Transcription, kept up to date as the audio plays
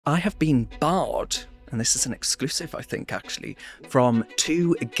I have been barred, and this is an exclusive, I think, actually, from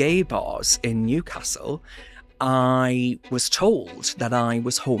 2 gay bars in Newcastle. I was told that I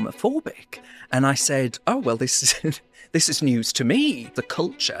was homophobic, and I said, oh, well, this is news to me. The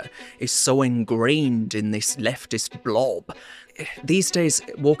culture is so ingrained in this leftist blob. These days,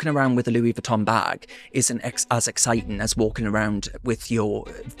 walking around with a Louis Vuitton bag isn't as exciting as walking around with your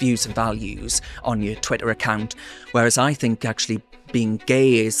views and values on your Twitter account, whereas I think actually being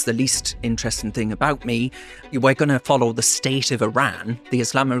gay is the least interesting thing about me. We're going to follow the state of Iran, the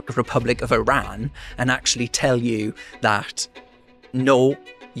Islamic Republic of Iran, and actually tell you that, no,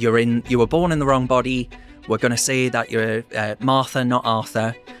 you were born in the wrong body. We're going to say that you're Martha, not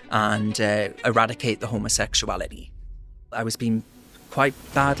Arthur, and eradicate the homosexuality. I was being quite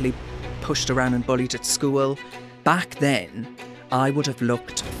badly pushed around and bullied at school. Back then, I would have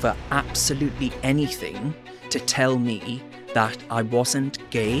looked for absolutely anything to tell me that I wasn't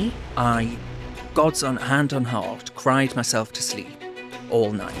gay. I, God's hand on heart, cried myself to sleep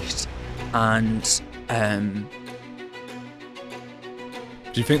all night. And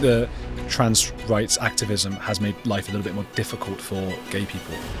do you think the trans rights activism has made life a little bit more difficult for gay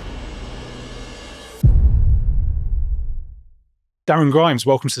people? Darren Grimes,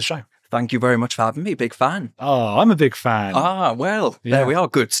 welcome to the show. Thank you very much for having me. Big fan. Oh, I'm a big fan. Ah, well, There we are.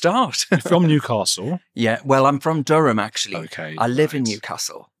 Good start. You're from Newcastle. Yeah, well, I'm from Durham, actually. Okay. I live in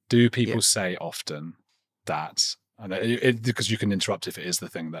Newcastle. Do people say often that, because you can interrupt if it is the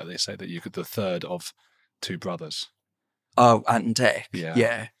thing that they say, that you're the third of 2 brothers? Oh, Ant and Dec.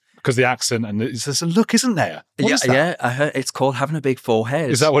 Yeah. Because the accent, and there's a look, isn't there? Yeah, I heard it's called having a big forehead.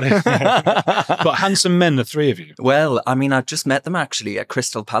 Is that what it is? But handsome men, the 3 of you. Well, I mean, I just met them actually at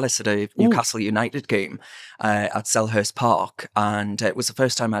Crystal Palace at a Newcastle United game at Selhurst Park. And it was the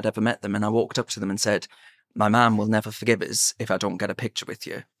first time I'd ever met them. And I walked up to them and said, my mum will never forgive us if I don't get a picture with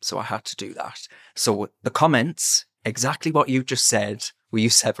you. So I had to do that. So the comments, exactly what you just said, were you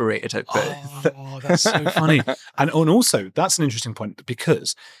separated at birth? Oh, that's so funny. And also, that's an interesting point,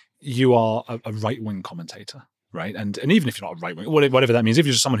 because you are a right-wing commentator, right? And even if you're not a right-wing, whatever that means, if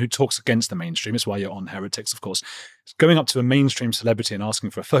you're just someone who talks against the mainstream, it's why you're on Heretics, of course. Going up to a mainstream celebrity and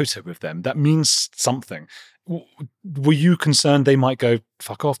asking for a photo with them, that means something. Were you concerned they might go,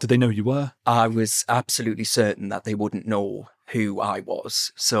 fuck off? Did they know who you were? I was absolutely certain that they wouldn't know who I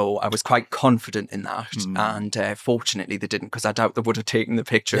was. So I was quite confident in that. And fortunately they didn't, because I doubt they would have taken the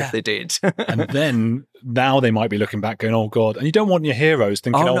picture if they did. And then now they might be looking back going, oh God. And you don't want your heroes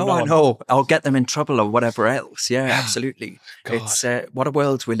thinking, oh no, I know. I'll get them in trouble or whatever else. Yeah, absolutely. God. It's what a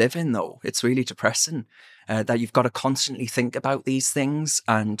world we live in, though. It's really depressing that you've got to constantly think about these things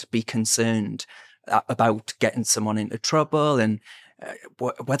and be concerned about getting someone into trouble, and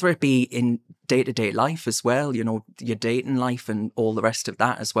whether it be in day-to-day life as well, you know, your dating life and all the rest of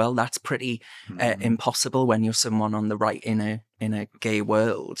that as well. That's pretty impossible when you're someone on the right in a gay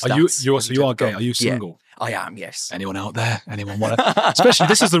world. So you are gay? Are you single? Yeah, I am, yes. Anyone out there? Anyone want to? Especially,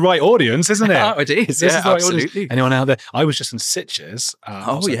 this is the right audience, isn't it? Oh, it is. This is the right absolutely. Audience. Anyone out there? I was just in Sitges.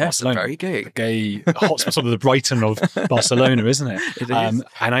 Oh, yes, very gay. The gay hotspot, sort of the Brighton of Barcelona, isn't it? It is.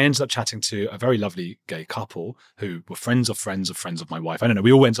 And I ended up chatting to a very lovely gay couple who were friends of friends of friends of my wife. I don't know.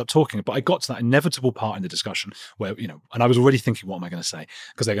 We all ended up talking, but I got to that inevitable part in the discussion where, you know, and I was already thinking, what am I going to say?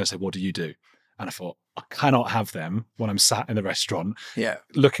 Because they're going to say, what do you do? And I thought, I cannot have them when I'm sat in the restaurant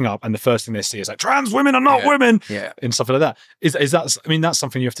looking up and the first thing they see is like, trans women are not women, and stuff like that. Is that, I mean, that's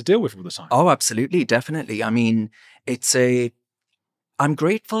something you have to deal with all the time. Oh, absolutely, definitely. I mean, I'm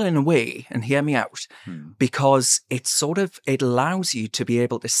grateful in a way, and hear me out, because it allows you to be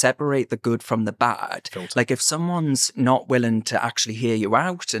able to separate the good from the bad. Filter. Like if someone's not willing to actually hear you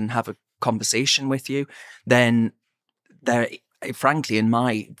out and have a conversation with you, then they're, frankly, in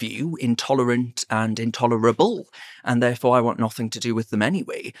my view, intolerant and intolerable, and therefore I want nothing to do with them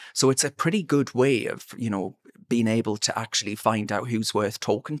anyway. So it's a pretty good way of, you know, being able to actually find out who's worth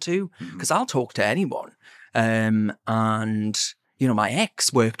talking to, because I'll talk to anyone. And, you know, my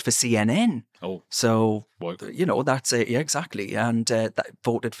ex worked for CNN. Oh. So, you know, that's it. Yeah, exactly. And that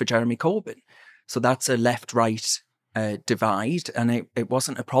voted for Jeremy Corbyn. So that's a left-right divide. And it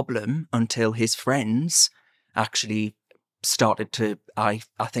wasn't a problem until his friends actually started to, I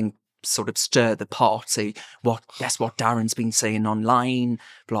think, sort of stir the pot, say, guess what Darren's been saying online,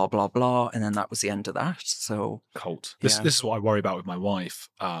 blah, blah, blah. And then that was the end of that. So cult. This is what I worry about with my wife.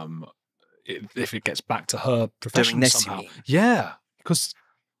 If it gets back to her profession somehow. You mean? Yeah. Because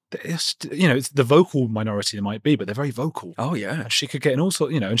it's the vocal minority they might be, but they're very vocal. Oh, yeah. And she could get in all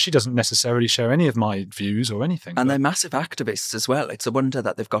sorts, and she doesn't necessarily share any of my views or anything. And they're massive activists as well. It's a wonder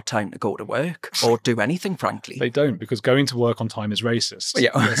that they've got time to go to work or do anything, frankly. They don't, because going to work on time is racist.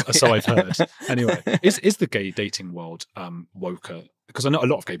 Yeah. So I've heard. Anyway, is the gay dating world woker? Because I know a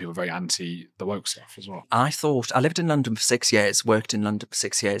lot of gay people are very anti the woke stuff as well. I lived in London for 6 years, worked in London for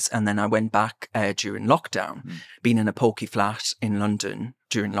 6 years, and then I went back during lockdown. Being in a pokey flat in London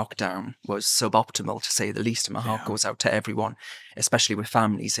during lockdown was suboptimal, to say the least, and my heart goes out to everyone, especially with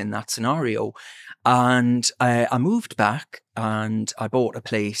families in that scenario. And I moved back and I bought a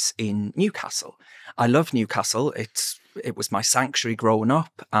place in Newcastle. I love Newcastle. It was my sanctuary growing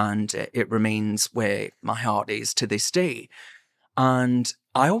up, and it remains where my heart is to this day. And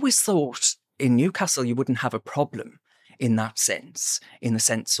I always thought in Newcastle you wouldn't have a problem in that sense, in the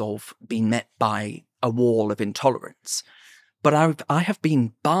sense of being met by a wall of intolerance. But I have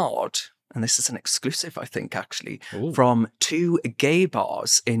been barred, and this is an exclusive, I think, actually, from 2 gay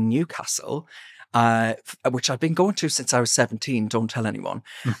bars in Newcastle, which I've been going to since I was 17, don't tell anyone.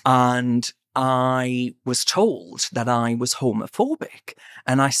 And I was told that I was homophobic.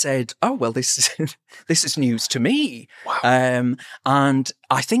 And I said, oh, well, this is news to me. Wow. And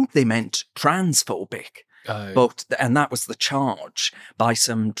I think they meant transphobic. And that was the charge by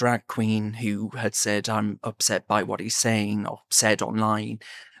some drag queen who had said, I'm upset by what he's saying or said online,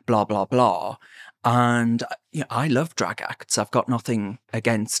 blah, blah, blah. And I love drag acts. I've got nothing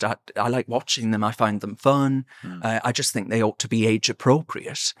against it. I like watching them. I find them fun. I just think they ought to be age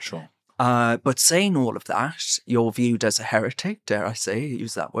appropriate. Sure. But saying all of that, you're viewed as a heretic, dare I say,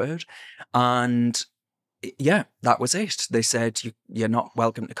 use that word. And yeah, that was it. They said, you're not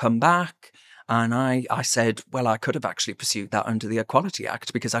welcome to come back. And I said, well, I could have actually pursued that under the Equality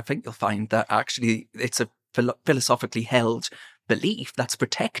Act, because I think you'll find that actually it's a philosophically held belief that's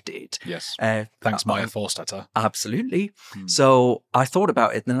protected. Yes. Thanks, Maya Forstater. Absolutely. So I thought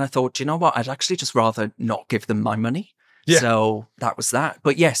about it, and then I thought, you know what? I'd actually just rather not give them my money. Yeah. So that was that.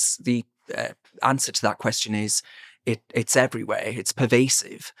 But yes, the answer to that question is it's everywhere. It's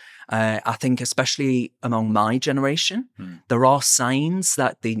pervasive. I think especially among my generation, there are signs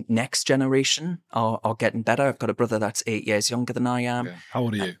that the next generation are getting better. I've got a brother that's 8 years younger than I am. Okay. How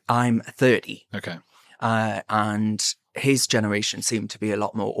old are you? I'm 30. Okay. And his generation seemed to be a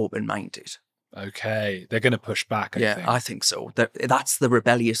lot more open-minded. Okay, they're going to push back, I think so. That's the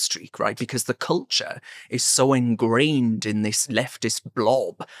rebellious streak, right? Because the culture is so ingrained in this leftist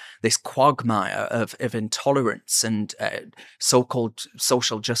blob, this quagmire of intolerance and so-called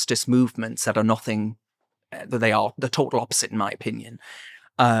social justice movements that are nothing, they are the total opposite, in my opinion.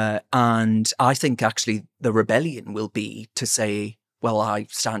 And I think actually the rebellion will be to say, well, I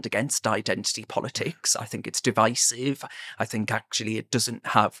stand against identity politics. I think it's divisive. I think actually it doesn't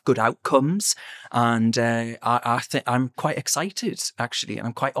have good outcomes. And I think I'm quite excited, actually, and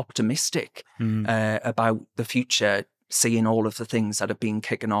I'm quite optimistic about the future, seeing all of the things that have been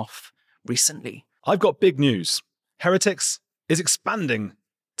kicking off recently. I've got big news. Heretics is expanding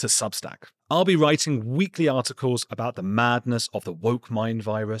to Substack. I'll be writing weekly articles about the madness of the woke mind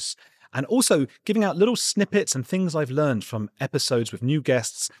virus, and also giving out little snippets and things I've learned from episodes with new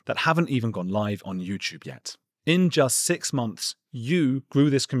guests that haven't even gone live on YouTube yet. In just 6 months, you grew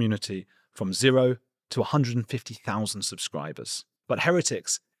this community from 0 to 150,000 subscribers. But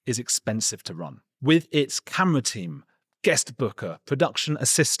Heretics is expensive to run. With its camera team, guest booker, production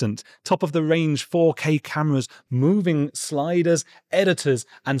assistant, top-of-the-range 4K cameras, moving sliders, editors,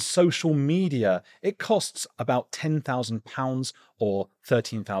 and social media, it costs about £10,000 or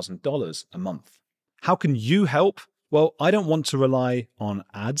 $13,000 a month. How can you help? Well, I don't want to rely on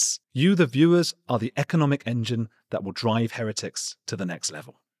ads. You, the viewers, are the economic engine that will drive Heretics to the next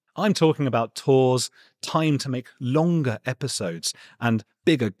level. I'm talking about tours, time to make longer episodes, and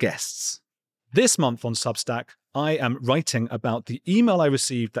bigger guests. This month on Substack, I am writing about the email I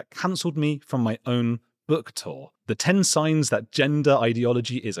received that cancelled me from my own book tour, the 10 signs that gender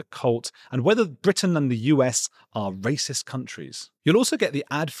ideology is a cult, and whether Britain and the US are racist countries. You'll also get the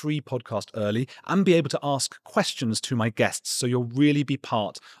ad-free podcast early and be able to ask questions to my guests, so you'll really be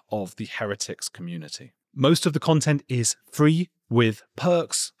part of the Heretics community. Most of the content is free with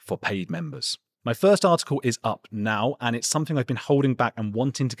perks for paid members. My first article is up now, and it's something I've been holding back and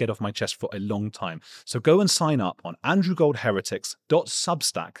wanting to get off my chest for a long time. So go and sign up on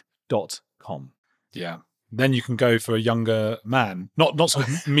andrewgoldheretics.substack.com. Yeah, then you can go for a younger man. Not sort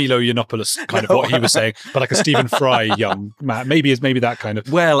of Milo Yiannopoulos kind of what he was saying, but like a Stephen Fry young man. Maybe that kind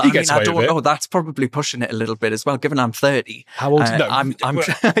of. Well, he gets away I don't with it. know. That's probably pushing it a little bit as well, given I'm 30. How old? No, I'm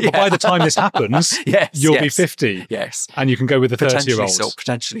but by the time this happens, you'll be 50. Yes. And you can go with the 30-year-olds.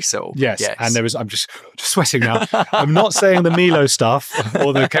 Potentially so. Yes. And I'm just sweating now. I'm not saying the Milo stuff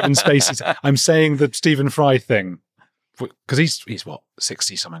or the Kevin Spacey. I'm saying the Stephen Fry thing. Because he's what,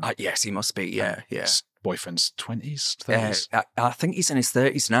 60 something? Yes, he must be. Yeah. His boyfriend's 20s, 30s. I think he's in his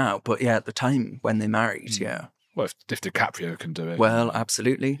 30s now, but at the time when they married, Well, if DiCaprio can do it. Well,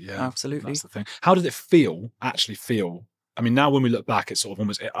 absolutely. Yeah, absolutely. That's the thing. How did it actually feel? I mean, now when we look back, it's sort of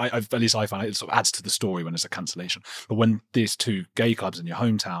almost, at least I find it sort of adds to the story when it's a cancellation. But when these two gay clubs in your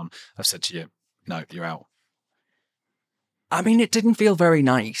hometown have said to you, no, you're out. I mean, it didn't feel very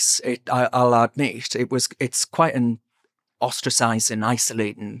nice. I'll admit, it's quite an ostracizing,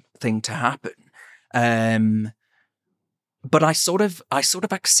 isolating thing to happen. But I sort of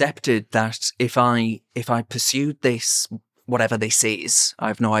accepted that if I pursued this, whatever this is, I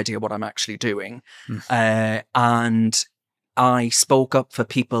have no idea what I'm actually doing. And I spoke up for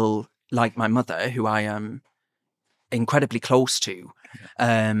people like my mother, who I am incredibly close to.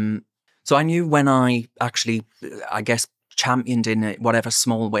 So I knew when I actually, I guess, championed in whatever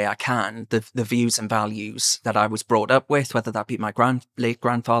small way I can the views and values that I was brought up with, whether that be my late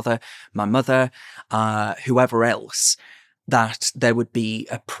grandfather, my mother, whoever else, that there would be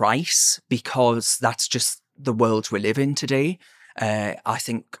a price, because that's just the world we live in today. I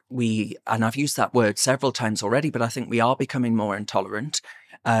think and I've used that word several times already, but I think we are becoming more intolerant.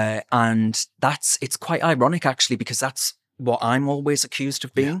 And it's quite ironic, actually, because that's what I'm always accused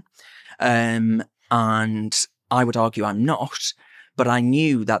of being. And I would argue I'm not, but I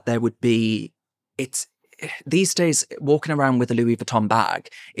knew that there would be, these days, walking around with a Louis Vuitton bag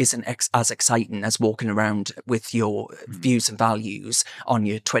isn't as exciting as walking around with your views and values on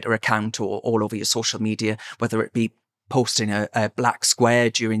your Twitter account or all over your social media, whether it be posting a black square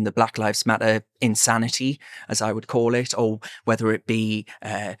during the Black Lives Matter insanity, as I would call it, or whether it be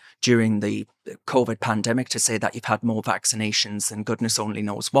during the COVID pandemic to say that you've had more vaccinations than goodness only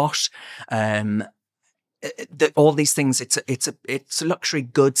knows what. All these things, it's luxury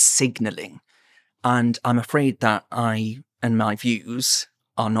goods signalling, and I'm afraid that I and my views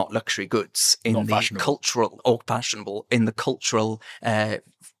are not luxury goods in the cultural or fashionable in the cultural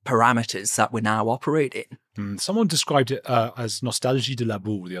parameters that we're now operating. Someone described it as nostalgie de la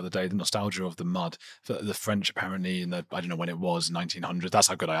boue the other day, the nostalgia of the mud. The French, apparently, I don't know when it was, 1900. That's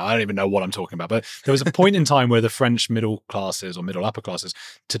how good I don't even know what I'm talking about. But there was a point in time where the French middle classes or middle upper classes,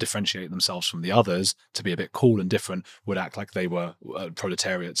 to differentiate themselves from the others, to be a bit cool and different, would act like they were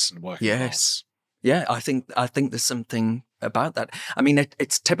proletariats and working class. Yeah, I think there's something about that. I mean,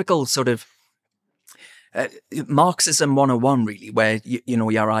 it's typical sort of Marxism 101, really, where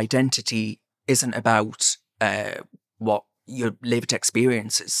your identity isn't about what your lived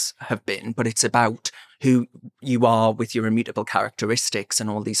experiences have been, but it's about who you are with your immutable characteristics and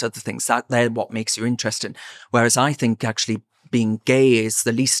all these other things. They're what makes you interesting. Whereas I think actually being gay is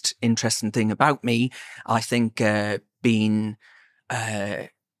the least interesting thing about me. I think being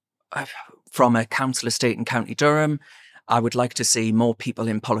from a council estate in County Durham, I would like to see more people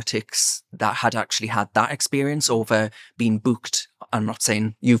in politics that had actually had that experience over being booked. I'm not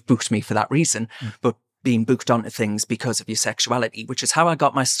saying you've booked me for that reason, but being booked onto things because of your sexuality, which is how I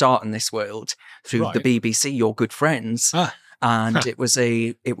got my start in this world, through the BBC, Your Good Friends. And it was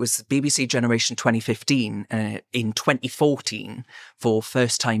BBC Generation 2015 in 2014 for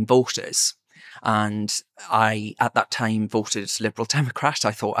first-time voters. And I, at that time, voted Liberal Democrat.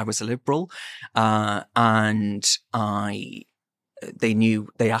 I thought I was a Liberal. And they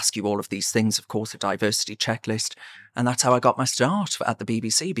ask you all of these things, of course, a diversity checklist. And that's how I got my start at the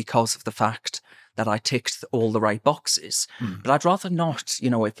BBC, because of the fact that I ticked all the right boxes. But I'd rather not,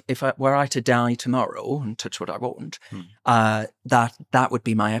 if I were to die tomorrow, and touch wood I won't, that would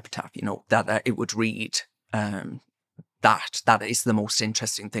be my epitaph, that it would read, that is the most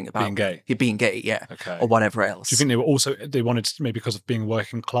interesting thing about being gay, yeah, or whatever else. Do you think they wanted maybe because of being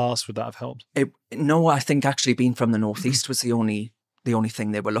working class? Would that have helped? No, I think actually being from the Northeast was the only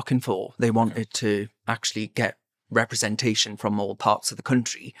thing they were looking for. They wanted to actually get representation from all parts of the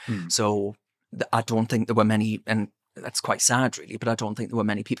country. So I don't think there were many, and that's quite sad really, but I don't think there were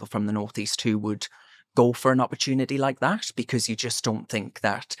many people from the Northeast who would go for an opportunity like that, because you just don't think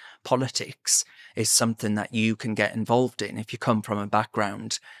that politics is something that you can get involved in if you come from a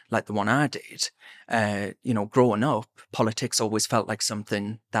background like the one I did. Growing up, politics always felt like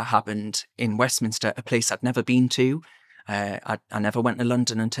something that happened in Westminster, a place I'd never been to. I never went to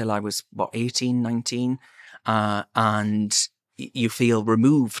London until I was, 18, 19. and you feel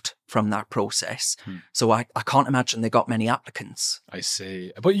removed from that process. So I can't imagine they got many applicants. I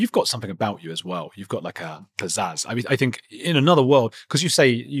see. But you've got something about you as well. You've got like a pizzazz. I mean, I think in another world, because you say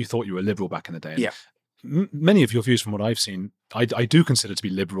you thought you were liberal back in the day. Yeah. Many of your views, from what I've seen, I do consider to be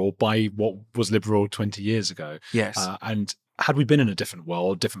liberal by what was liberal 20 years ago. Yes. And had we been in a different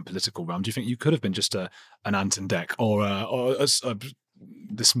world, different political realm, do you think you could have been just an Ant and Dec or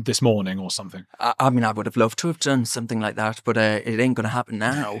this morning or something? I mean, I would have loved to have done something like that, but it ain't going to happen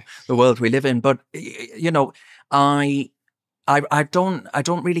now. The world we live in. But you know, I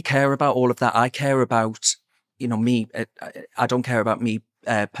don't really care about all of that. I care about, you know, me. I don't care about me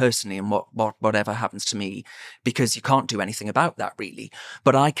personally and whatever happens to me, because you can't do anything about that really.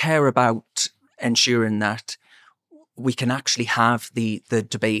 But I care about ensuring that we can actually have the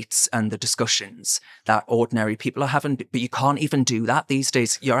debates and the discussions that ordinary people are having, but you can't even do that these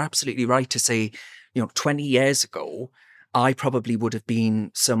days. You're absolutely right to say, you know, 20 years ago, I probably would have been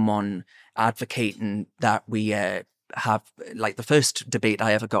someone advocating that we have, like, the first debate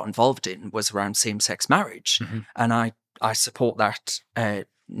I ever got involved in was around same-sex marriage. And I support that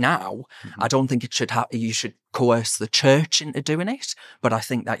now. I don't think it should you should coerce the church into doing it, but I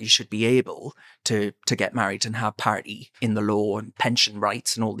think that you should be able to get married and have parity in the law and pension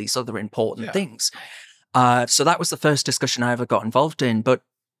rights and all these other important things. So that was the first discussion I ever got involved in. But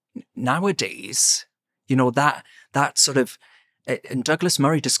nowadays, you know, that sort of, and Douglas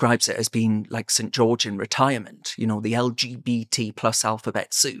Murray describes it as being like St. George in retirement, you know, the LGBT plus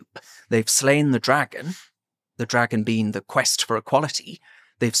alphabet soup. They've slain the dragon being the quest for equality.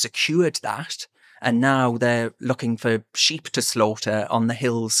 They've secured that, and now they're looking for sheep to slaughter on the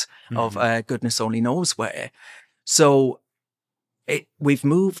hills of goodness only knows where. So we've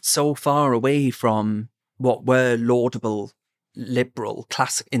moved so far away from what were laudable, liberal,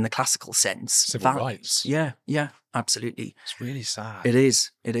 in the classical sense. Civil rights. Yeah, absolutely. It's really sad. It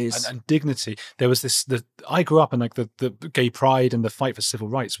is. And dignity. There was this, I grew up, and like the gay pride and the fight for civil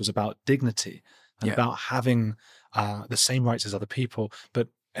rights was about dignity and about having the same rights as other people. But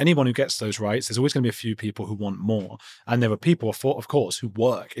anyone who gets those rights, there's always going to be a few people who want more. And there are people, of course, who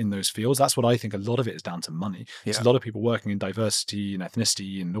work in those fields. That's what I think a lot of it is down to money. It's a lot of people working in diversity and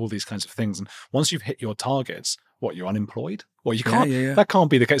ethnicity and all these kinds of things. And once you've hit your targets, you're unemployed? Well, you can't. That can't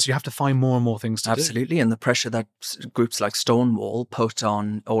be the case. You have to find more and more things to do. Absolutely. And the pressure that groups like Stonewall put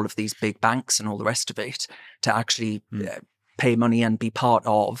on all of these big banks and all the rest of it to actually pay money and be part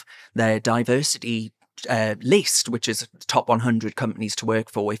of their diversity list, which is top 100 companies to work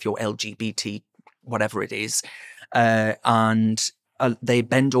for if you're LGBT, whatever it is. And they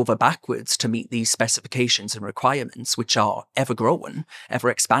bend over backwards to meet these specifications and requirements, which are ever growing, ever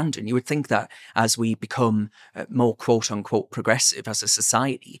expanding. You would think that as we become more quote unquote progressive as a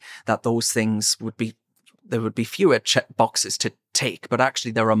society, that those things there would be fewer check boxes to take, but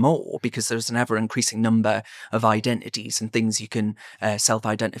actually there are more, because there's an ever increasing number of identities and things you can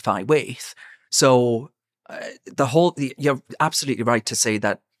self-identify with. So you're absolutely right to say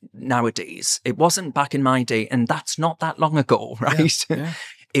that nowadays, it wasn't back in my day, and that's not that long ago, right? Yeah.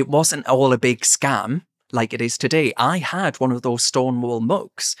 It wasn't all a big scam like it is today. I had one of those Stonewall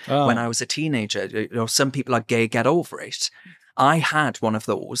mugs when I was a teenager. You know, some people are gay, get over it. I had one of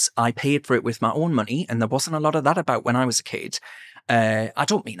those. I paid for it with my own money, and there wasn't a lot of that about when I was a kid. I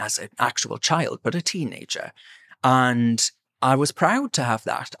don't mean as an actual child, but a teenager. And I was proud to have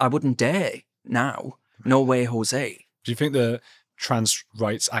that. I wouldn't dare now. No way, Jose. Do you think the trans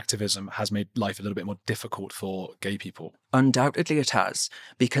rights activism has made life a little bit more difficult for gay people? Undoubtedly it has,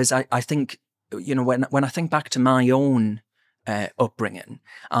 because I think, you know, when I think back to my own upbringing,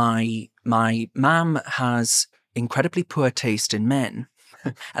 my mum has incredibly poor taste in men.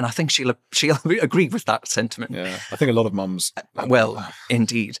 And I think she'll agree with that sentiment. Yeah, I think a lot of mums. Well,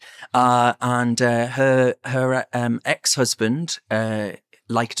 indeed. And her ex-husband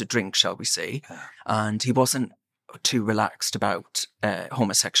liked to drink, shall we say, and he wasn't too relaxed about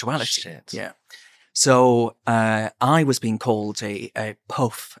homosexuality. Shit. Yeah. So I was being called a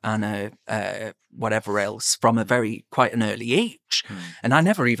puff and a whatever else from quite an early age. And I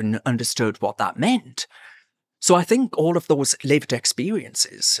never even understood what that meant. So I think all of those lived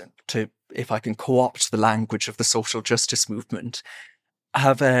experiences, if I can co-opt the language of the social justice movement,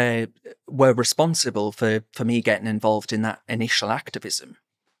 were responsible for me getting involved in that initial activism.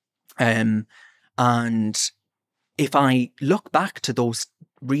 And if I look back to those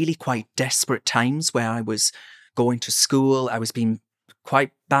really quite desperate times where I was going to school, I was being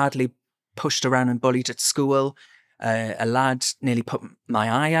quite badly pushed around and bullied at school, a lad nearly put my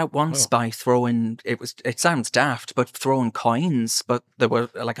eye out once by throwing, it sounds daft, but throwing coins, but there were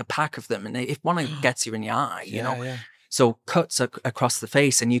like a pack of them. And if one gets you in your eye, you know, so cuts across the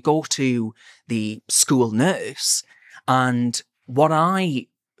face, and you go to the school nurse. And what I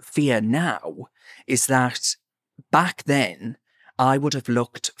fear now is that back then I would have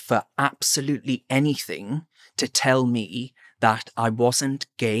looked for absolutely anything to tell me that I wasn't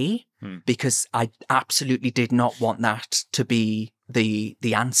gay, because I absolutely did not want that to be the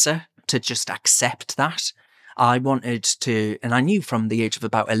answer, to just accept that. I wanted to, and I knew from the age of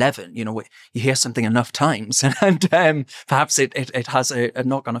about 11, you know, you hear something enough times and perhaps it has a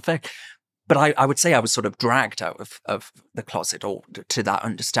knock-on effect. But I would say I was sort of dragged out of the closet, or to that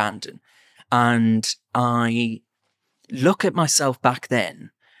understanding. And I look at myself back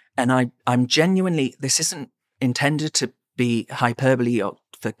then, and I'm genuinely, this isn't intended to be hyperbole or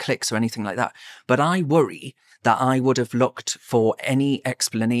for clicks or anything like that, but I worry that I would have looked for any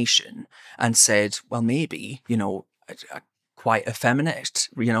explanation and said, well, maybe, you know, quite effeminate,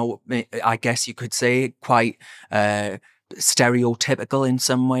 you know, I guess you could say quite stereotypical in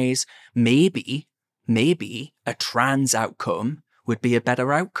some ways. Maybe a trans outcome would be a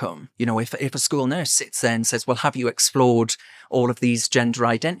better outcome. You know, if a school nurse sits there and says, well, have you explored all of these gender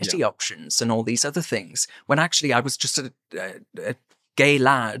identity options and all these other things? When actually I was just a gay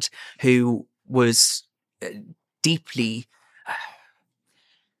lad who was deeply,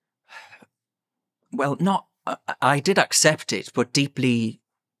 well, not, I did accept it, but deeply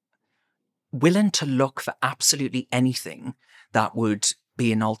willing to look for absolutely anything that would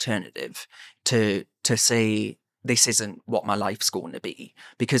be an alternative to say, this isn't what my life's going to be.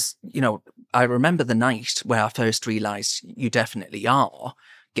 Because, you know, I remember the night where I first realised you definitely are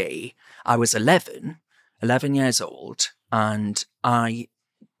gay. I was 11 years old, and I,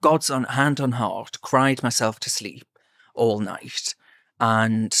 God's hand on heart, cried myself to sleep all night.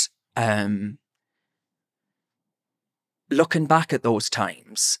 And looking back at those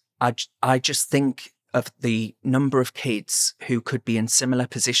times, I just think of the number of kids who could be in similar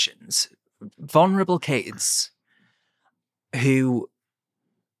positions, vulnerable kids who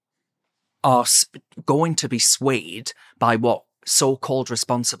are going to be swayed by what so-called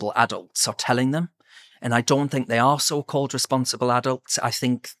responsible adults are telling them. And I don't think they are so-called responsible adults. I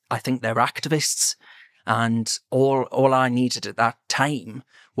think they're activists. And all I needed at that time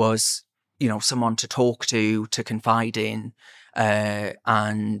was, you know, someone to talk to confide in.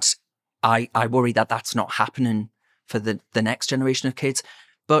 And I worry that that's not happening for the next generation of kids.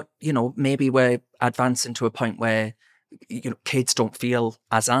 But, you know, maybe we're advancing to a point where, you know, kids don't feel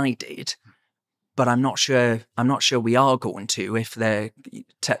as I did. But I'm not sure we are going to, if they're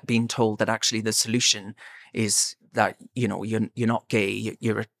being told that actually the solution is that, you know, you're not gay,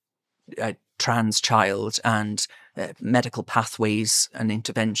 you're a trans child, and medical pathways and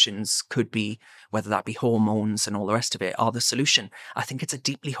interventions could be, whether that be hormones and all the rest of it, are the solution. I think it's a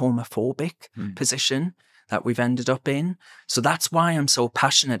deeply homophobic position that we've ended up in. So that's why I'm so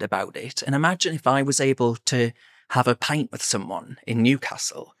passionate about it. And imagine if I was able to have a pint with someone in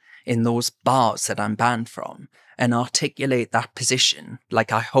Newcastle, in those bars that I'm banned from, and articulate that position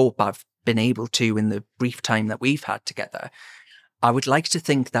like I hope I've been able to in the brief time that we've had together. I would like to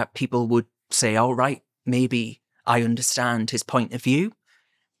think that people would say, all right, maybe I understand his point of view.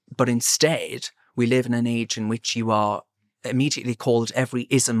 But instead, we live in an age in which you are immediately called every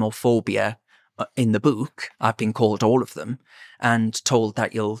ism or phobia in the book. I've been called all of them, and told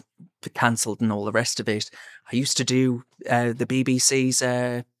that you'll be cancelled and all the rest of it. I used to do the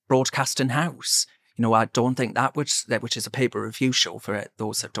BBC's Broadcasting House. You know, I don't think that would, which is a paper review show for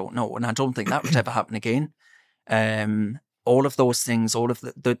those that don't know, and I don't think that would ever happen again. All of those things, all of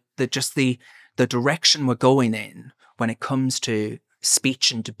the direction we're going in when it comes to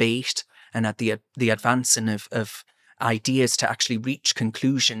speech and debate, and at the advancing of ideas to actually reach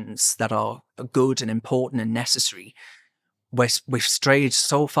conclusions that are good and important and necessary. We've strayed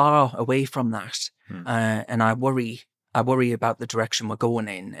so far away from that, and I worry about the direction we're going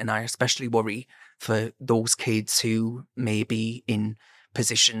in, and I especially worry for those kids who may be in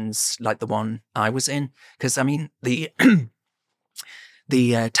positions like the one I was in. Because, I mean, the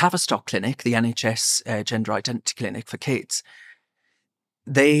Tavistock clinic, the NHS gender identity clinic for kids,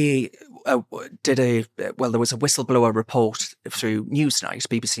 they did there was a whistleblower report through Newsnight,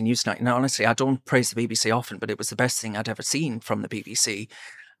 BBC Newsnight. Now, honestly, I don't praise the BBC often, but it was the best thing I'd ever seen from the BBC.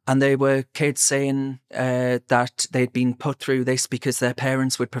 And they were kids saying that they'd been put through this because their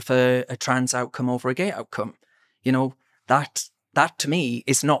parents would prefer a trans outcome over a gay outcome. You know, that that to me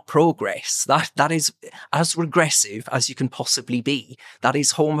is not progress. That is as regressive as you can possibly be. That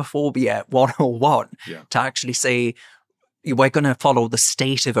is homophobia 101. Yeah. To actually say, we're going to follow the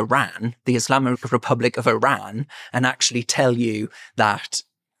state of Iran, the Islamic Republic of Iran, and actually tell you that,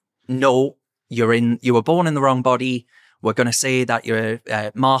 no, you were born in the wrong body. We're going to say that you're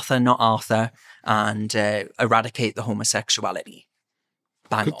Martha, not Arthur, and eradicate the homosexuality.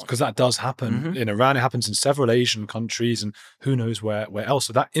 Bang on. Because that does happen in Iran. It happens in several Asian countries, and who knows where else.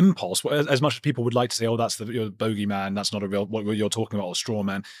 So that impulse, as much as people would like to say, "Oh, that's the bogeyman. That's not a real what you're talking about, or straw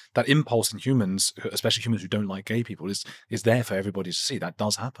man." That impulse in humans, especially humans who don't like gay people, is there for everybody to see. That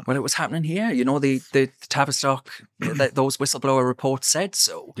does happen. Well, it was happening here. You know, the Tavistock, those whistleblower reports said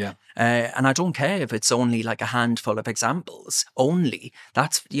so. Yeah. And I don't care if it's only like a handful of examples. Only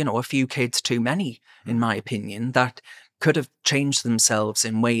that's, you know, a few kids too many, in my opinion, that could have changed themselves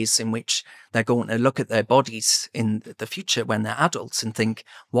in ways in which they're going to look at their bodies in the future when they're adults and think,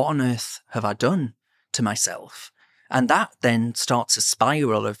 what on earth have I done to myself? And that then starts a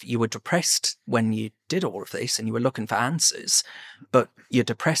spiral of, you were depressed when you did all of this and you were looking for answers, but you're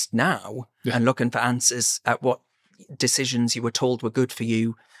depressed now and looking for answers at what decisions you were told were good for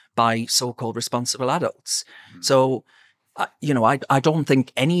you by so-called responsible adults. So, you know, I don't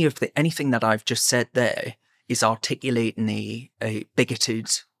think anything that I've just said there is articulating a bigoted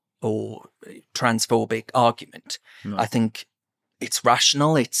or transphobic argument. No. I think it's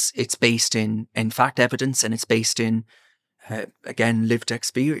rational. It's based in fact evidence, and it's based in again lived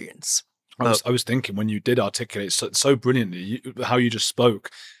experience. I was thinking when you did articulate so brilliantly how you just spoke,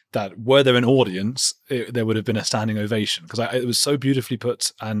 that were there an audience, there would have been a standing ovation, because it was so beautifully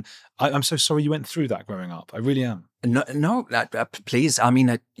put. And I'm so sorry you went through that growing up. I really am. No, please. I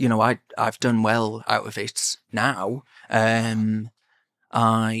mean, you know, I've done well out of it now. I'm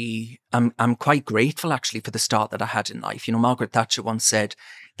quite grateful actually for the start that I had in life. You know, Margaret Thatcher once said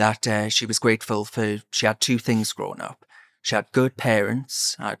that she was grateful she had two things growing up. She had good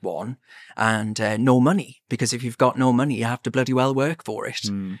parents, I had one, and no money, because if you've got no money, you have to bloody well work for it.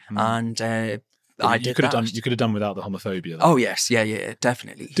 Mm-hmm. And you could have done without the homophobia. Though. Oh yes, yeah,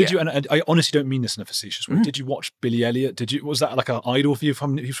 definitely. Did you? And I honestly don't mean this in a facetious way. Did you watch Billy Elliott? Was that like an idol for you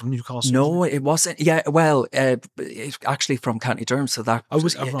from Newcastle? No, it wasn't. Yeah, well, actually from County Durham, so that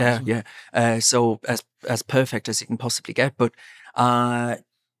was right. Yeah. So as perfect as you can possibly get, but.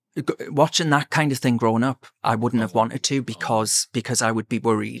 Watching that kind of thing growing up, I wouldn't have wanted to, because I would be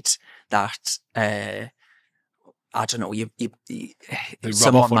worried that I don't know,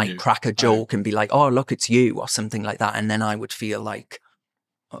 someone might crack a joke and be like, "Oh, look, it's you," or something like that, and then I would feel like,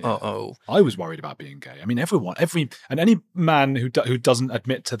 "Oh." I was worried about being gay. I mean, any man who doesn't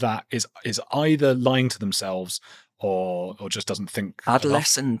admit to that is either lying to themselves or just doesn't think.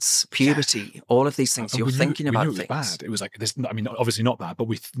 Adolescence, puberty, all of these things. You're thinking about things. It was bad. It was like this. I mean, obviously not bad, but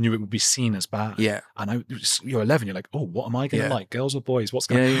we knew it would be seen as bad. Yeah. And you're 11. You're like, oh, what am I going to like? Girls or boys? What's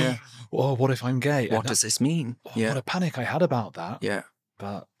going? Yeah. Oh, what if I'm gay? What does this mean? What a panic I had about that. Yeah.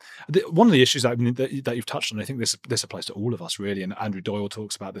 But one of the issues that you've touched on, I think this applies to all of us really, and Andrew Doyle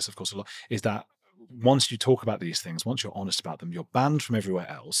talks about this, of course, a lot, is that once you talk about these things, once you're honest about them, you're banned from everywhere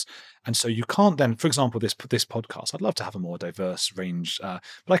else. And so you can't then, for example, this podcast, I'd love to have a more diverse range, but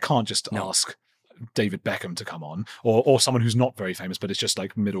I can't just ask David Beckham to come on, or someone who's not very famous, but it's just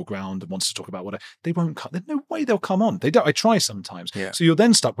like middle ground and wants to talk about whatever. They won't come. There's no way they'll come on. They don't. I try sometimes. Yeah. So you're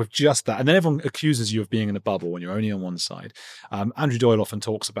then stuck with just that. And then everyone accuses you of being in a bubble when you're only on one side. Andrew Doyle often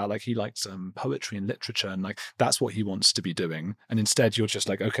talks about like he likes poetry and literature, and like that's what he wants to be doing. And instead you're just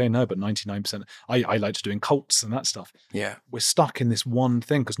like, okay, no, but 99%, I like to doing cults and that stuff. Yeah. We're stuck in this one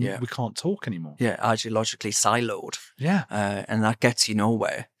thing because we can't talk anymore. Yeah, ideologically siloed. Yeah. And that gets you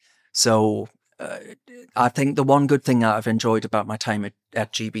nowhere. So I think the one good thing that I've enjoyed about my time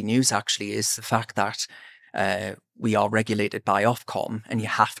at GB News actually is the fact that we are regulated by Ofcom, and you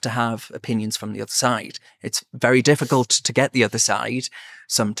have to have opinions from the other side. It's very difficult to get the other side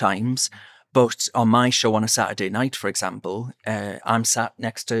sometimes, but on my show on a Saturday night, for example, I'm sat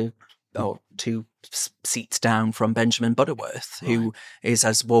next to 2 seats down from Benjamin Butterworth, who is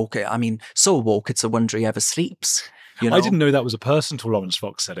as woke. I mean, so woke it's a wonder he ever sleeps. You know? I didn't know that was a person till Lawrence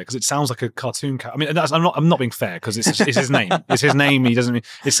Fox said it, because it sounds like a cartoon. I mean, I'm not being fair, because it's his name. It's his name. He doesn't.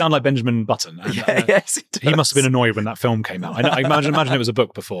 It sounds like Benjamin Button. And, yes, it does. He must have been annoyed when that film came out. I imagine it was a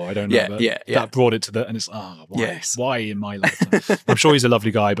book before. I don't know. But that brought it to the. And it's why in my life? I'm sure he's a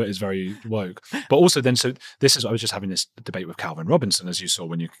lovely guy, but is very woke. But also then, so this is I was just having this debate with Calvin Robinson, as you saw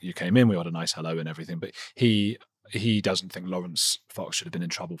when you came in. We had a nice hello and everything, but he doesn't think Lawrence Fox should have been in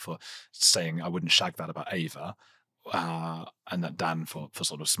trouble for saying I wouldn't shag that about Ava. and that Dan for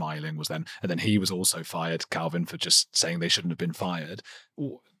sort of smiling was then, and then he was also fired, Calvin, for just saying they shouldn't have been fired.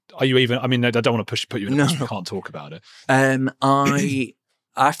 Are you even? I mean, I don't want to put you in a position. You can't talk about it.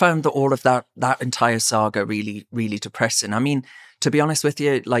 I found that all of that entire saga really, really depressing. I mean, to be honest with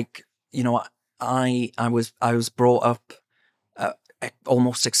you, like, you know, I was brought up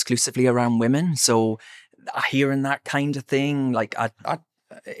almost exclusively around women, so hearing that kind of thing, like,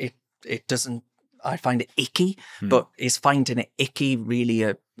 it doesn't. I find it icky, but is finding it icky really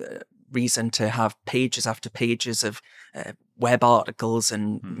a reason to have pages after pages of web articles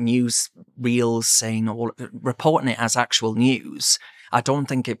and news reels saying reporting it as actual news? I don't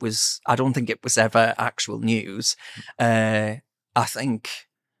think it was ever actual news. I think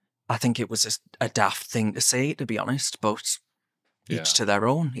it was a daft thing to say, to be honest, but each to their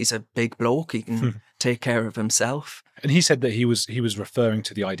own. He's a big bloke. He can take care of himself. And he said that he was referring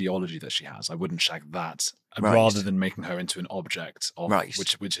to the ideology that she has. I wouldn't shag that, rather than making her into an object of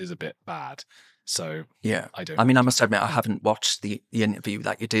which is a bit bad. So yeah, I mean, I must admit, I haven't watched the interview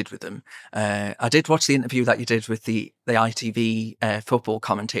that you did with him. I did watch the interview that you did with the ITV football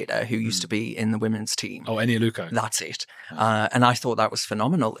commentator who used to be in the women's team. Oh, Eni Aluko. That's it. And I thought that was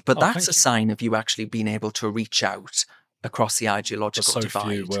phenomenal. But that's a sign of you actually being able to reach out across the ideological divide.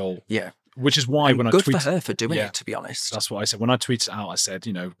 Few will. Yeah. Which is why when I tweeted... Good for her for doing it, to be honest. That's what I said. When I tweeted it out, I said,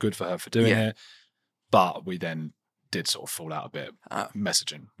 you know, good for her for doing it. But we then did sort of fall out a bit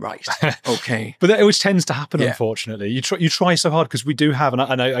messaging. Right. Okay. But that, which tends to happen, unfortunately. You try so hard, because we do have, and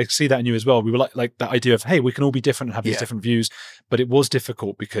I see that in you as well. We were like that idea of, hey, we can all be different and have these different views. But it was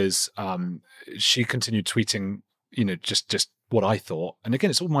difficult because she continued tweeting, you know, just what I thought. And again,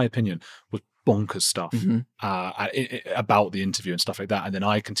 it's all my opinion, was bonkers stuff about the interview and stuff like that. And then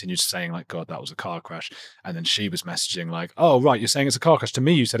I continued saying, like, God, that was a car crash. And then she was messaging like, oh, right, you're saying it's a car crash. To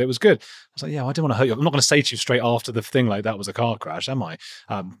me, you said it was good. I was like, yeah, I didn't want to hurt you. I'm not going to say to you straight after the thing like that was a car crash, am I?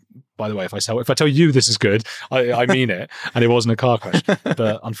 By the way, if I tell you this is good, I mean it, and it wasn't a car crash.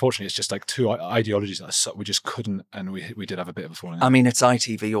 But unfortunately, it's just like two ideologies that we just couldn't, and we did have a bit of a falling out. I mean, it's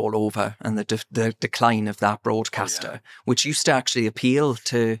ITV all over, and the decline of that broadcaster, which used to actually appeal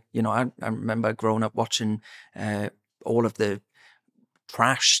to, you know, I remember growing up watching all of the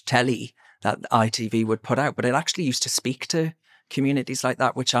trash telly that ITV would put out, but it actually used to speak to communities like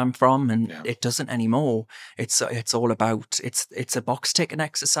that, which I'm from, and it doesn't anymore. It's all about it's a box ticking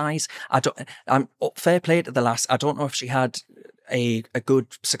exercise. I'm fair play to the lass. I don't know if she had a good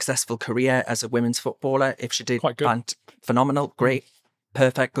successful career as a women's footballer. If she did, phenomenal, great,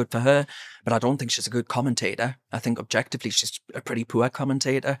 perfect, good for her. But I don't think she's a good commentator. I think objectively she's a pretty poor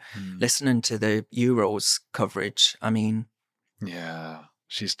commentator. Listening to the Euros coverage, I mean,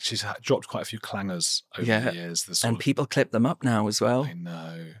 She's dropped quite a few clangers over the years. And people clip them up now as well. I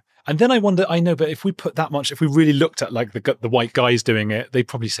know. And then I wonder, but if we put that much, if we really looked at like the white guys doing it, they'd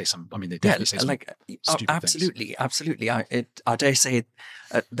probably say some, I mean, they definitely say some stupid things. Absolutely. I dare say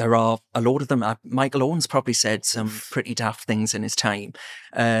there are a lot of them. Michael Owen's probably said some pretty daft things in his time.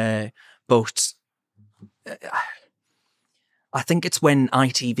 But I think it's when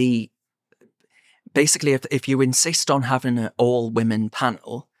ITV... Basically, if you insist on having an all-women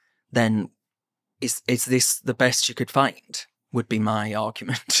panel, then is this the best you could find? Would be my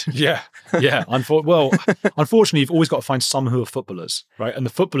argument. Yeah. Unfortunately, you've always got to find some who are footballers, right? And the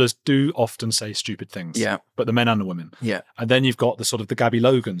footballers do often say stupid things. Yeah. But the men and the women. Yeah. And then you've got the sort of the Gabby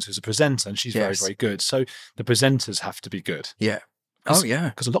Logans, who's a presenter, and she's very, very good. So the presenters have to be good. Yeah.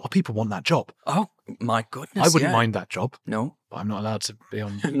 Because a lot of people want that job. Oh, my goodness. I wouldn't mind that job. No. But I'm not allowed to be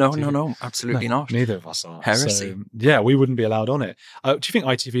on TV. No, absolutely not. Neither of us are. Heresy. So, we wouldn't be allowed on it. Do you think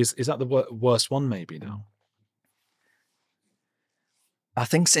ITV is that the worst one maybe now? I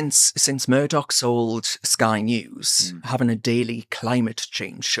think since Murdoch sold Sky News, having a daily climate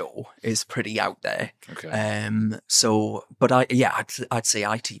change show is pretty out there. Okay. I'd say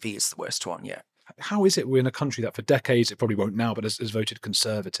ITV is the worst one, yeah. How is it we're in a country that for decades, it probably won't now, but has voted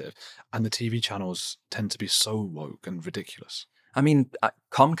Conservative, and the TV channels tend to be so woke and ridiculous? I mean,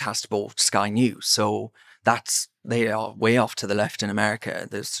 Comcast bought Sky News, so they are way off to the left in America.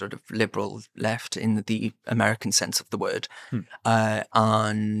 There's sort of liberal left in the American sense of the word.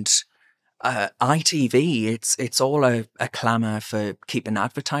 And ITV, it's all a clamour for keeping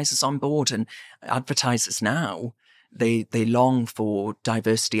advertisers on board, and advertisers now, they long for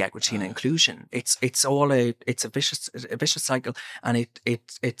diversity, equity, and inclusion. It's a vicious cycle, and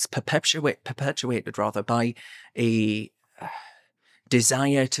it's perpetuated rather by a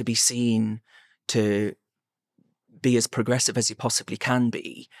desire to be seen to be as progressive as you possibly can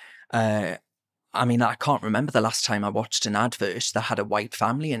be. I mean, I can't remember the last time I watched an advert that had a white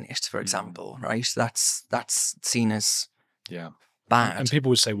family in it, for example, right? That's seen as bad. And people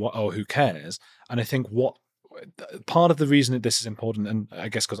would say, "What? Oh, who cares?" And I think part of the reason that this is important, and I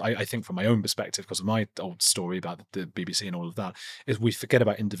guess because I think from my own perspective, because of my old story about the BBC and all of that, is we forget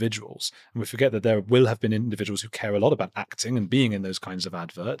about individuals, and we forget that there will have been individuals who care a lot about acting and being in those kinds of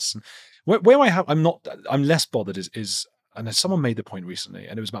adverts. And where I'm less bothered is, and someone made the point recently,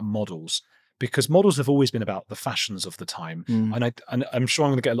 and it was about models. Because models have always been about the fashions of the time. And I'm sure I'm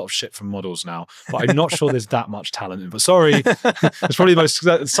going to get a lot of shit from models now, but I'm not sure there's that much talent in. But sorry, it's probably the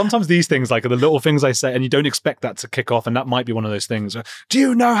most, sometimes these things, like, are the little things I say, and you don't expect that to kick off. And that might be one of those things. Do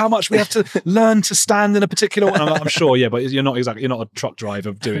you know how much we have to learn to stand in a particular way? I'm sure, yeah, but you're not a truck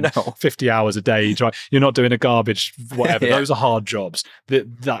driver doing 50 hours a day. You're not doing a garbage, whatever. Those are hard jobs.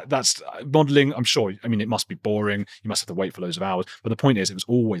 That's modeling. I'm sure, I mean, it must be boring. You must have to wait for loads of hours. But the point is, it was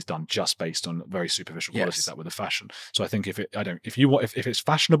always done just based on very superficial qualities that were the fashion. So I think if it's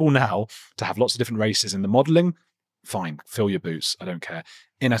fashionable now to have lots of different races in the modeling, fine, fill your boots. I don't care.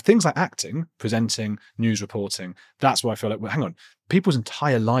 In things like acting, presenting, news reporting, that's where I feel like, well, hang on, people's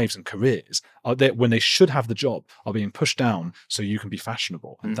entire lives and careers are there when they should have the job are being pushed down so you can be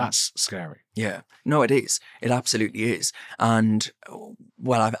fashionable, and that's scary. Yeah, no, it is. It absolutely is. And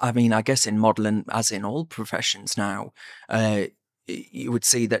well, I mean, I guess in modeling, as in all professions now, you would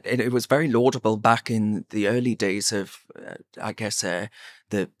see that it was very laudable back in the early days of, I guess, the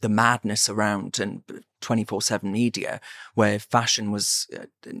madness around and 24/7 media, where fashion was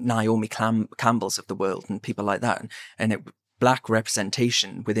Naomi Campbell's of the world and people like that. And black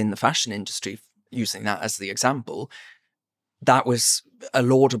representation within the fashion industry, using that as the example, that was a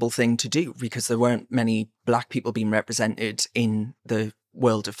laudable thing to do because there weren't many black people being represented in the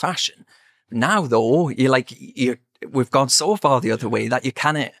world of fashion. Now, though, we've gone so far the other way that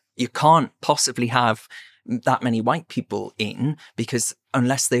you can't possibly have that many white people in, because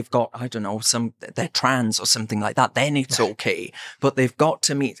unless they've got, I don't know, they're trans or something like that, then it's okay. But they've got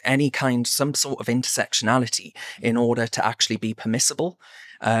to meet some sort of intersectionality in order to actually be permissible.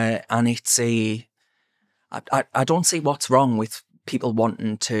 And it's I don't see what's wrong with people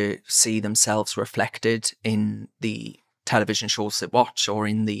wanting to see themselves reflected in the television shows they watch or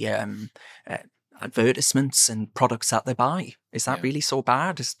in the advertisements and products that they buy. Is that really so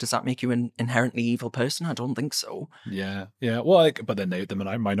bad? Does that make you an inherently evil person? I don't think so. Yeah. Well, but then the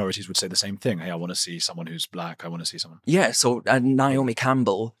minorities would say the same thing. Hey, I want to see someone who's black. I want to see someone. Yeah. So Naomi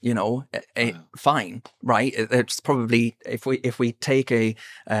Campbell, fine, right? It's probably if we take a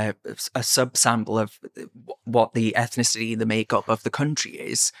subsample of what the ethnicity, the makeup of the country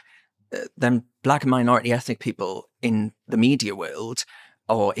is, then black and minority ethnic people in the media world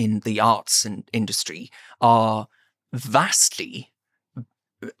or in the arts and industry are vastly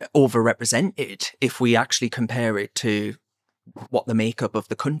overrepresented if we actually compare it to what the makeup of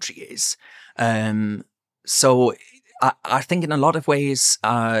the country is. So I think in a lot of ways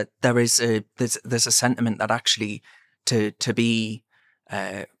there's a sentiment that actually to be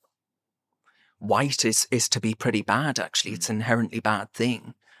white is to be pretty bad. Actually, it's an inherently bad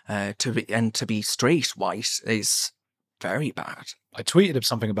thing. To be straight white is very bad. I tweeted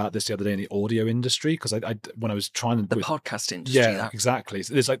something about this the other day in the audio industry, because when I was trying to... The podcast industry. Yeah, exactly.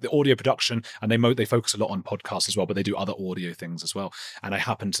 So there's like the audio production, and they focus a lot on podcasts as well, but they do other audio things as well. And I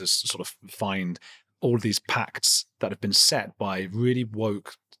happened to sort of find all of these pacts that have been set by really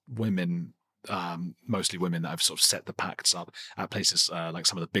woke women, mostly women, that have sort of set the pacts up at places like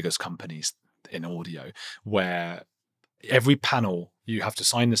some of the biggest companies in audio, where every panel you have to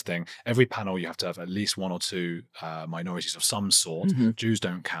sign this thing. Every panel you have to have at least one or two minorities of some sort. Mm-hmm. Jews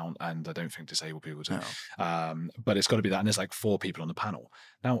don't count, and I don't think disabled people do. No. But it's got to be that, and there's like 4 people on the panel.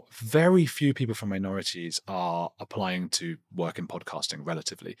 Now, very few people from minorities are applying to work in podcasting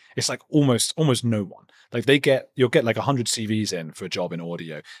relatively. It's like almost no one. Like you'll get like 100 CVs in for a job in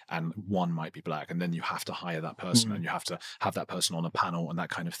audio, and 1 might be black, and then you have to hire that person, and you have to have that person on a panel and that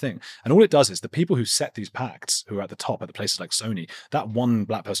kind of thing. And all it does is the people who set these pacts, who are at the top at the places like Sony, that one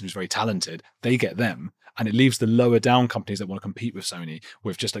black person who's very talented, they get them, and it leaves the lower down companies that want to compete with Sony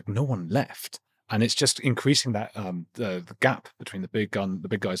with just like no one left. And it's just increasing that the gap between the big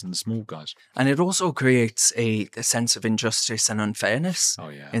guys and the small guys. And it also creates a sense of injustice and unfairness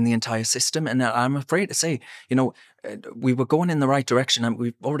in the entire system. And I'm afraid to say, we were going in the right direction, and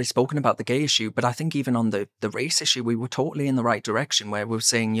we've already spoken about the gay issue, but I think even on the race issue, we were totally in the right direction, where we were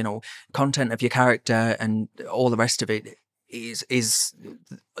saying, content of your character and all the rest of it is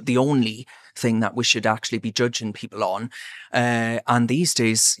the only thing that we should actually be judging people on. And these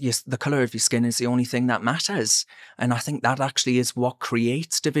days, yes, the colour of your skin is the only thing that matters. And I think that actually is what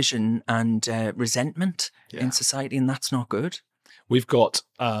creates division and resentment in society, and that's not good. We've got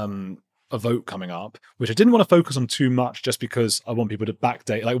a vote coming up, which I didn't want to focus on too much, just because I want people to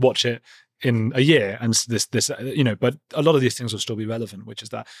backdate, like watch it in a year, and this, but a lot of these things will still be relevant, which is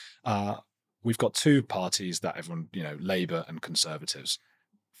that we've got two parties that everyone, Labour and Conservatives.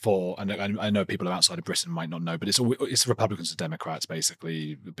 And I know people outside of Britain might not know, but it's Republicans and Democrats,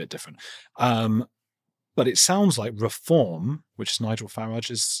 basically, a bit different. But it sounds like Reform, which is Nigel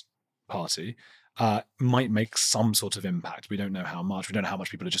Farage's party, might make some sort of impact. We don't know how much. We don't know how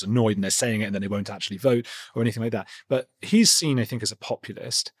much people are just annoyed and they're saying it and then they won't actually vote or anything like that. But he's seen, I think, as a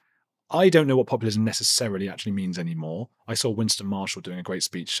populist. I don't know what populism necessarily actually means anymore. I saw Winston Marshall doing a great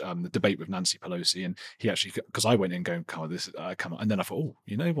speech, the debate with Nancy Pelosi, and he actually, because I went in going, come on, and then I thought, oh,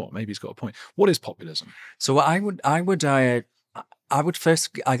 you know what? Maybe he's got a point. What is populism? So I would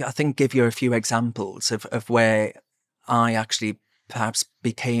first, I think, give you a few examples of where I actually perhaps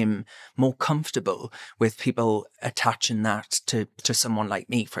became more comfortable with people attaching that to someone like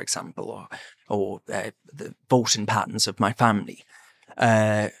me, for example, or the voting patterns of my family,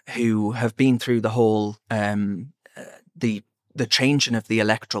 who have been through the whole the changing of the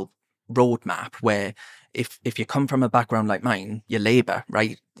electoral roadmap, where if you come from a background like mine, you're Labour,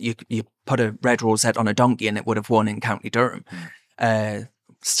 right? You put a red rosette on a donkey and it would have won in County Durham.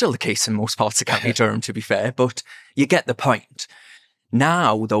 Still the case in most parts of County Durham, to be fair, but you get the point.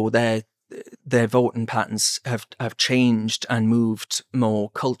 Now, though, their voting patterns have changed and moved more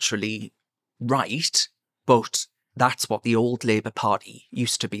culturally right, but that's what the old Labour Party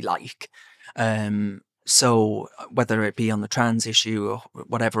used to be like. So whether it be on the trans issue or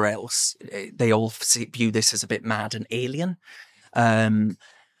whatever else, they all view this as a bit mad and alien. And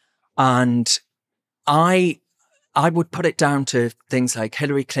I would put it down to things like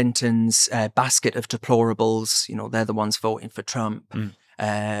Hillary Clinton's basket of deplorables. They're the ones voting for Trump.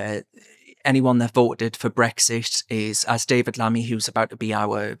 Anyone that voted for Brexit is, as David Lammy, who's about to be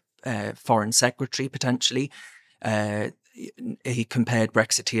our foreign secretary potentially, he compared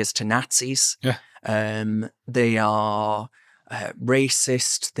Brexiteers to Nazis. Yeah. They are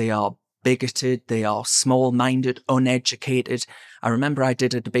racist. They are bigoted. They are small-minded, uneducated. I remember I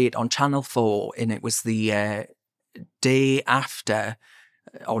did a debate on Channel 4, and it was the day after,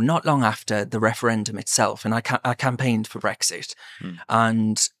 or not long after, the referendum itself, and I campaigned for Brexit.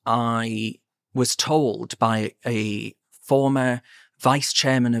 And I was told by a former vice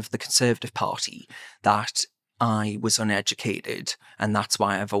chairman of the Conservative Party that I was uneducated, and that's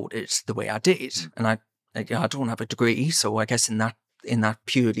why I voted the way I did. And I don't have a degree, so I guess in that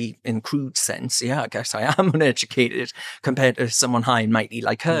purely in crude sense, I guess I am uneducated compared to someone high and mighty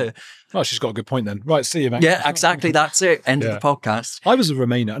like her. Oh, she's got a good point then. Right, see you, mate. Yeah, exactly. That's it. End of the podcast. I was a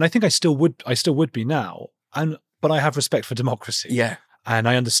Remainer, and I think I still would be now. But I have respect for democracy. Yeah. And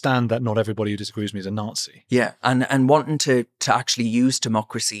I understand that not everybody who disagrees with me is a Nazi. Yeah, and wanting to actually use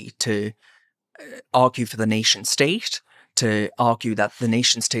democracy to argue for the nation state, to argue that the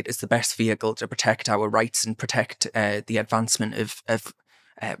nation state is the best vehicle to protect our rights and protect the advancement of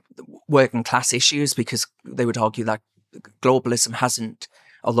working class issues, because they would argue that globalism hasn't,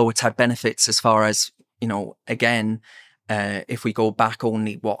 although it's had benefits as far as, again, if we go back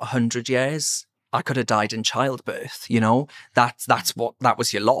only, 100 years, I could have died in childbirth, that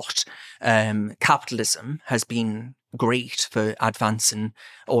was your lot. Capitalism has been great for advancing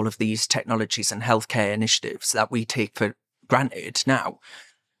all of these technologies and healthcare initiatives that we take for granted now.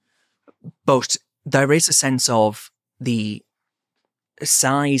 But there is a sense of the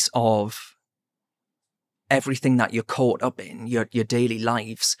size of everything that you're caught up in, your daily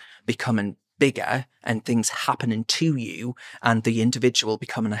lives becoming bigger and things happening to you, and the individual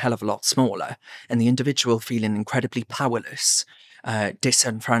becoming a hell of a lot smaller, and the individual feeling incredibly powerless,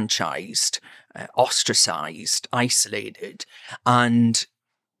 disenfranchised, ostracized, isolated. And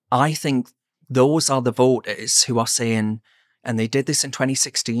I think those are the voters who are saying, and they did this in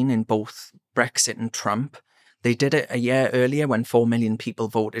 2016 in both Brexit and Trump. They did it a year earlier when 4 million people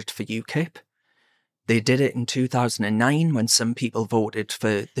voted for UKIP. They did it in 2009 when some people voted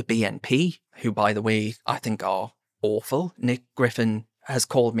for the BNP, who, by the way, I think are awful. Nick Griffin has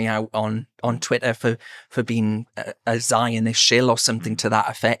called me out on Twitter for being a Zionist shill or something to that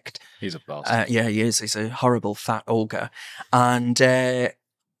effect. He's a bastard. Yeah, he is. He's a horrible fat ogre. And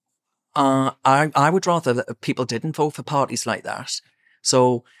I would rather that people didn't vote for parties like that.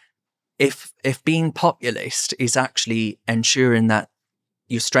 So if being populist is actually ensuring that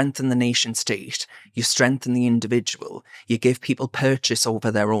You strengthen the nation state, you strengthen the individual, you give people purchase over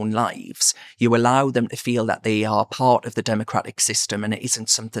their own lives, you allow them to feel that they are part of the democratic system and it isn't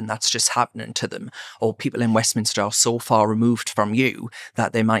something that's just happening to them, or people in Westminster are so far removed from you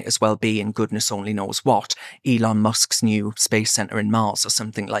that they might as well be in goodness only knows what, Elon Musk's new space centre in Mars or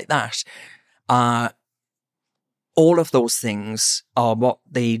something like that. All of those things are what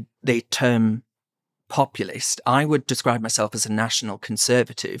they term populist. I would describe myself as a national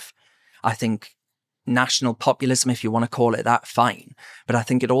conservative. I think national populism, if you want to call it that, fine. But I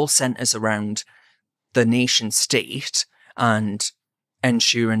think it all centres around the nation state and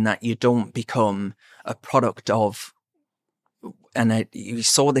ensuring that you don't become a product of, and you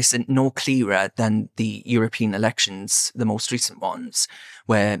saw this no clearer than the European elections, the most recent ones,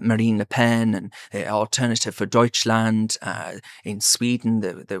 where Marine Le Pen and Alternative for Deutschland, in Sweden,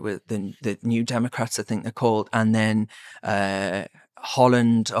 there were the New Democrats, I think they're called, and then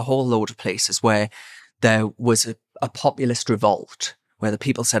Holland, a whole load of places where there was a populist revolt, where the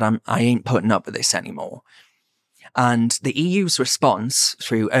people said, I ain't putting up with this anymore. And the EU's response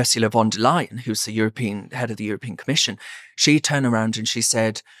through Ursula von der Leyen, who's the head of the European Commission, she turned around and she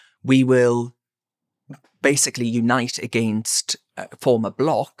said, we will basically unite against, form a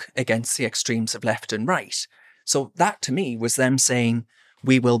bloc against the extremes of left and right. So that to me was them saying,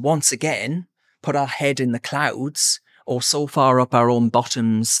 we will once again put our head in the clouds or so far up our own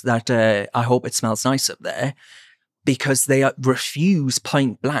bottoms that I hope it smells nice up there, because they refuse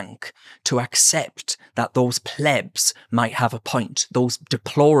point blank to accept that those plebs might have a point, those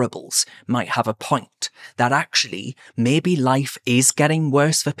deplorables might have a point, that actually maybe life is getting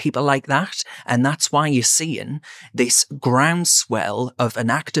worse for people like that. And that's why you're seeing this groundswell of an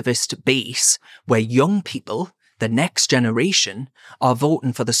activist base where young people, the next generation, are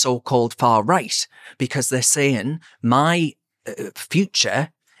voting for the so-called far right, because they're saying my future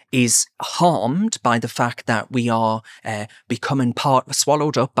is harmed by the fact that we are becoming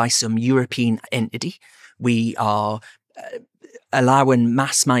swallowed up by some European entity. We are allowing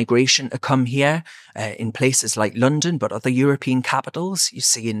mass migration to come here in places like London, but other European capitals. You're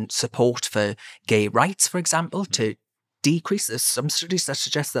seeing support for gay rights, for example, to decrease. There's some studies that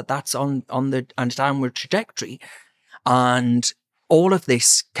suggest that that's on a downward trajectory. And all of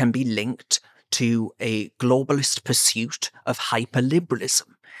this can be linked to a globalist pursuit of hyperliberalism.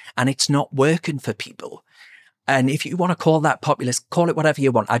 And it's not working for people. And if you want to call that populist, call it whatever you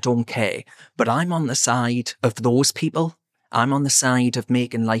want. I don't care. But I'm on the side of those people. I'm on the side of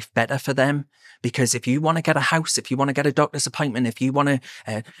making life better for them. Because if you want to get a house, if you want to get a doctor's appointment, if you want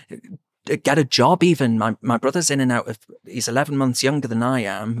to get a job even, my brother's in and out of, he's 11 months younger than I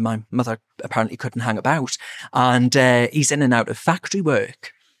am. My mother apparently couldn't hang about. And he's in and out of factory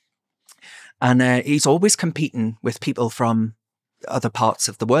work. And he's always competing with people from other parts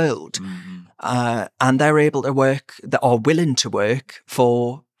of the world. And they're able to work, that are willing to work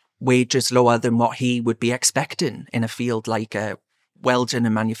for wages lower than what he would be expecting in a field like welding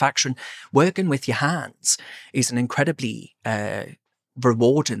and manufacturing. Working with your hands is an incredibly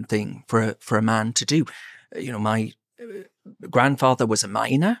rewarding thing for a man to do. You know, my grandfather was a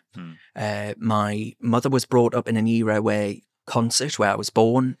miner. My mother was brought up in an era where Concert, where I was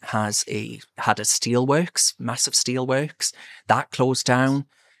born, had a steelworks, massive steelworks that closed down.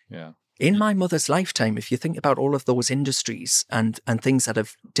 Yeah. In my mother's lifetime, if you think about all of those industries and things that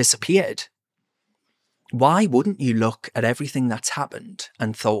have disappeared, why wouldn't you look at everything that's happened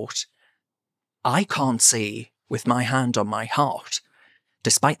and thought, I can't say with my hand on my heart,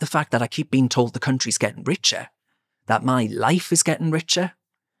 despite the fact that I keep being told the country's getting richer, that my life is getting richer.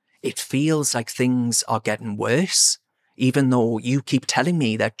 It feels like things are getting worse. Even though you keep telling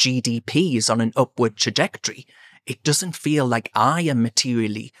me that GDP is on an upward trajectory, it doesn't feel like I am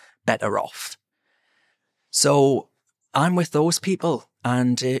materially better off. So I'm with those people,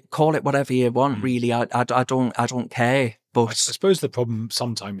 and call it whatever you want, really. I don't care. But I suppose the problem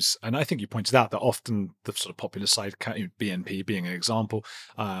sometimes, and I think you pointed out that often the sort of populist side, BNP being an example,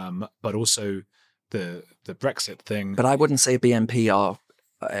 but also the Brexit thing. But I wouldn't say BNP are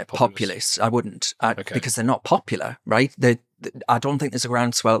populist. I wouldn't, because they're not popular, right? I don't think there's a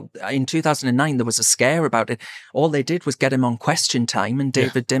groundswell. In 2009, there was a scare about it. All they did was get him on Question Time, and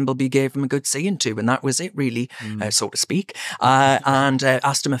David Dimbleby gave him a good seeing to, and that was it, really, so to speak. And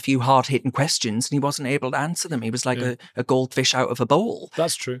asked him a few hard-hitting questions, and he wasn't able to answer them. He was like a goldfish out of a bowl.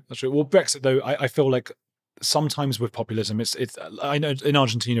 That's true. Well, Brexit, though, I feel like sometimes with populism, it's. I know in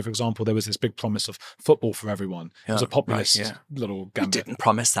Argentina, for example, there was this big promise of football for everyone. It was a populist little gambit. They didn't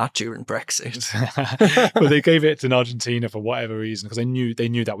promise that during Brexit. But they gave it in Argentina for whatever reason, because they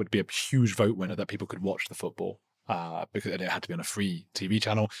knew that would be a huge vote winner, that people could watch the football. because it had to be on a free TV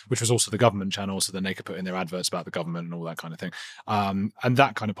channel, which was also the government channel, so then they could put in their adverts about the government and all that kind of thing, and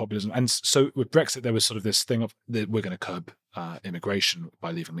that kind of populism. And so with Brexit, there was sort of this thing of that we're going to curb immigration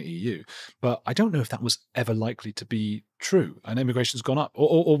by leaving the EU, but I don't know if that was ever likely to be true, and immigration's gone up,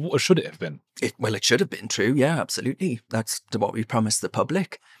 or should it have been? Well, it should have been true, yeah, absolutely. That's what we promised the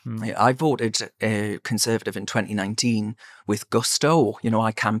public. I voted Conservative in 2019 with gusto. You know,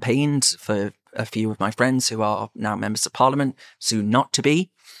 I campaigned for a few of my friends who are now members of Parliament, soon not to be.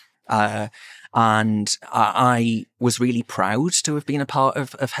 And I was really proud to have been a part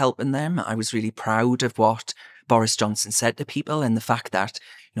of helping them. I was really proud of what Boris Johnson said to people, and the fact that,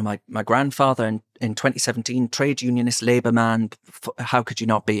 you know, my grandfather in 2017, trade unionist, Labour man, how could you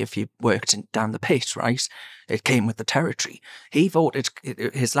not be if you worked down the pit, right? It came with the territory. He voted,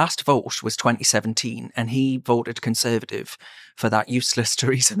 his last vote was 2017, and he voted Conservative for that useless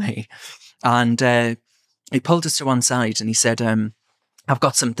Theresa May. And he pulled us to one side and he said, I've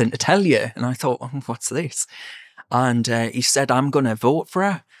got something to tell you. And I thought, oh, what's this? And he said, I'm going to vote for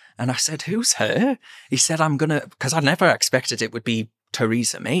her. And I said, who's her? He said, I'm going to, because I never expected it would be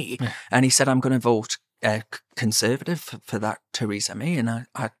Theresa May. Yeah. And he said, I'm going to vote Conservative for that Theresa May. And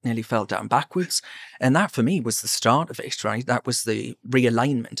I nearly fell down backwards. And that for me was the start of it, right? That was the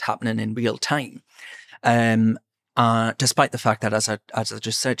realignment happening in real time. Despite the fact that, as I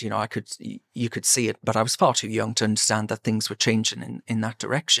just said, you know, you could see it, but I was far too young to understand that things were changing in that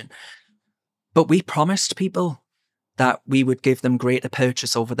direction. But we promised people that we would give them greater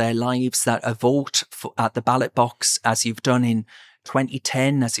purchase over their lives, that a vote at the ballot box, as you've done in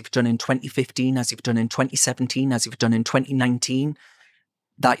 2010, as you've done in 2015, as you've done in 2017, as you've done in 2019,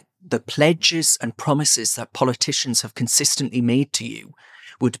 that the pledges and promises that politicians have consistently made to you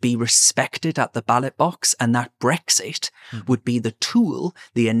would be respected at the ballot box, and that Brexit would be the tool,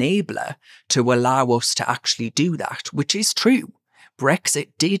 the enabler to allow us to actually do that, which is true. Brexit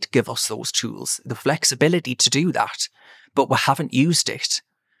did give us those tools, the flexibility to do that, but we haven't used it,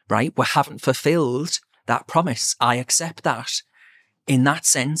 right? We haven't fulfilled that promise. I accept that. In that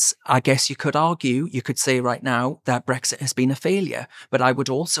sense, I guess you could argue, you could say right now that Brexit has been a failure, but I would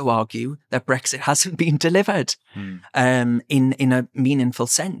also argue that Brexit hasn't been delivered in a meaningful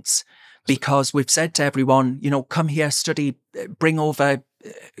sense, because we've said to everyone, you know, come here, study, bring over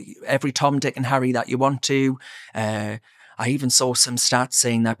every Tom, Dick and Harry that you want to. I even saw some stats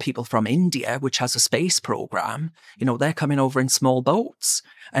saying that people from India, which has a space program, you know, they're coming over in small boats.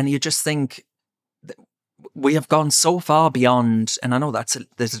 And you just think, we have gone so far beyond, and I know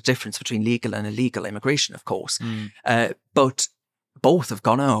there's a difference between legal and illegal immigration, of course, but both have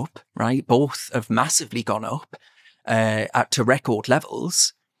gone up, right? Both have massively gone up to record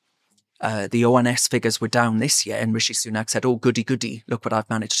levels. The ONS figures were down this year, and Rishi Sunak said, oh, goody, goody, look what I've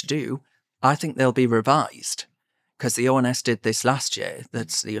managed to do. I think they'll be revised, because the ONS did this last year.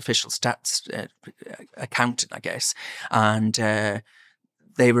 That's the official stats accounting, I guess. And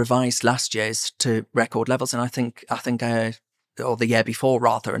they revised last year's to record levels, and I think, or the year before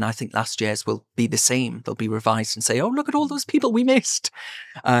rather, and I think last year's will be the same. They'll be revised and say, "Oh, look at all those people we missed."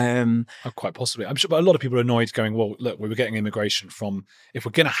 Quite possibly, I'm sure, but a lot of people are annoyed, going, "Well, look, we were getting immigration from. If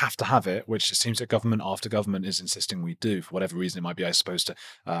we're going to have it, which it seems that government after government is insisting we do, for whatever reason it might be, I suppose, to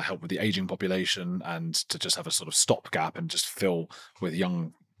help with the aging population and to just have a sort of stopgap and just fill with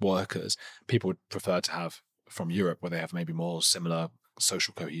young workers. People would prefer to have from Europe, where they have maybe more similar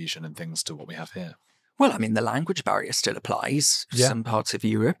social cohesion and things to what we have here." Well, I mean, the language barrier still applies to some parts of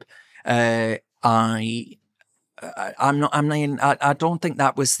Europe. I don't think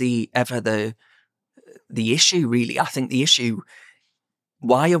that was ever the issue, really. I think the issue,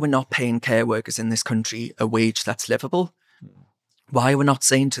 why are we not paying care workers in this country a wage that's livable? Why are we not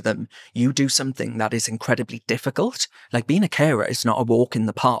saying to them, you do something that is incredibly difficult? Like, being a carer is not a walk in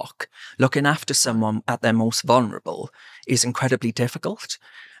the park. Looking after someone at their most vulnerable is incredibly difficult.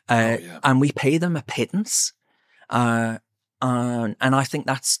 And we pay them a pittance. And I think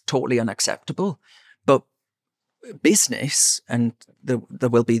that's totally unacceptable. But business, and there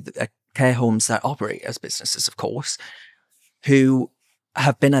will be care homes that operate as businesses, of course, who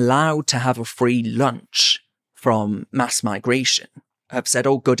have been allowed to have a free lunch from mass migration, have said,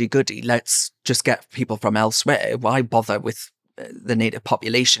 oh, goody, goody, let's just get people from elsewhere. Why bother with the native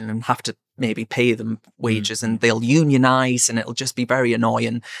population and have to maybe pay them wages, and they'll unionize and it'll just be very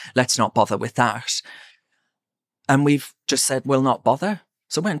annoying. Let's not bother with that. And we've just said, we'll not bother.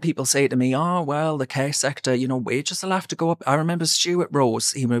 So when people say to me, oh, well, the care sector, you know, wages will have to go up. I remember Stuart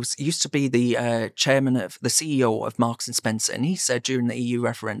Rose, he used to be the the CEO of Marks and Spencer. And he said during the EU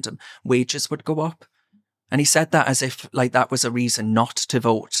referendum, wages would go up. And he said that as if like that was a reason not to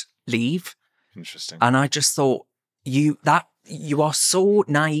vote leave. Interesting. And I just thought, you are so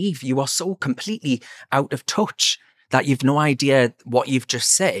naive, you are so completely out of touch that you've no idea what you've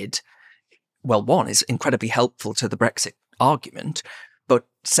just said. Well, one, is incredibly helpful to the Brexit argument, but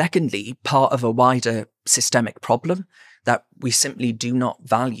secondly, part of a wider systemic problem that we simply do not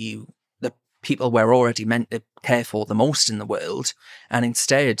value the people we're already meant to care for the most in the world, and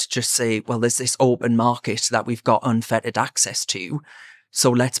instead just say, well, there's this open market that we've got unfettered access to,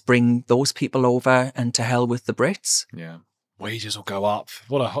 so let's bring those people over, and to hell with the Brits. Yeah. Wages will go up.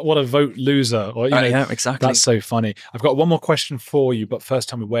 What a vote loser. Or, yeah, exactly. That's so funny. I've got one more question for you, but first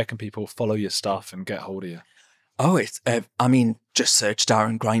tell me, where can people follow your stuff and get hold of you? Oh, I mean, just search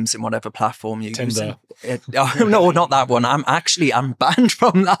Darren Grimes in whatever platform you use. Tinder. No, not that one. I'm banned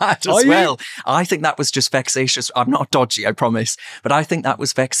from that as well. I think that was just vexatious. I'm not dodgy, I promise, but I think that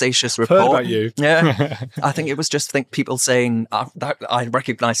was vexatious report. Heard about you. Yeah, I think it was just people saying that I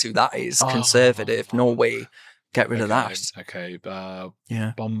recognise who that is. Conservative. No way. Get rid of that. Okay.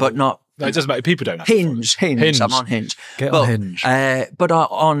 Yeah, Bumble. but not. No, it doesn't matter. People don't have Hinge. I'm on Hinge. Get on Hinge. But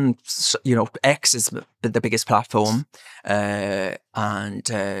on, X is the biggest platform, and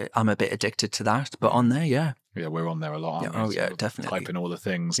I'm a bit addicted to that. But on there, yeah. Yeah, we're on there a lot. Yeah, yeah, definitely. Typing all the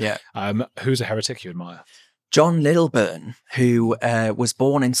things. Yeah. Who's a heretic you admire? John Lilburn, who was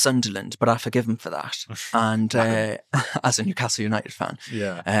born in Sunderland, but I forgive him for that. And as a Newcastle United fan.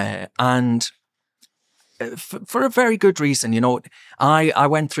 Yeah. And for a very good reason, I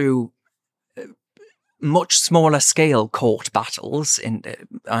went through much smaller scale court battles.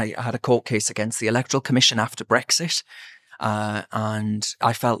 I had a court case against the Electoral Commission after Brexit, and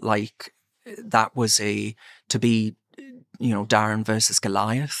I felt like that was to be Darren versus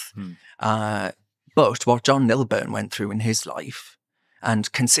Goliath. But what John Lilburn went through in his life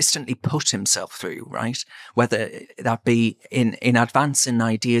and consistently put himself through, right? Whether that be in advancing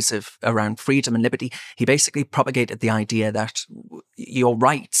ideas around freedom and liberty, he basically propagated the idea that your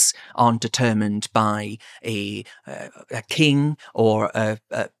rights aren't determined by a king or a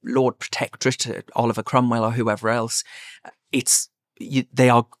Lord Protectorate, Oliver Cromwell or whoever else. They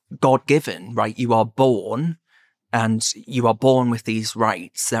are God-given, right? You are born, and you are born with these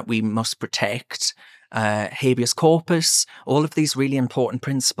rights that we must protect. Habeas corpus, all of these really important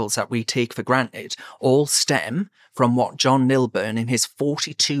principles that we take for granted all stem from what John Lilburn in his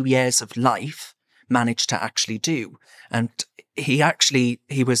 42 years of life managed to actually do. And he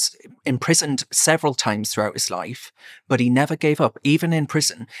was imprisoned several times throughout his life, but he never gave up. Even in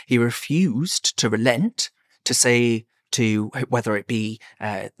prison, he refused to relent, to say to whether it be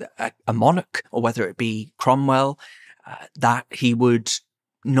a monarch or whether it be Cromwell, that he would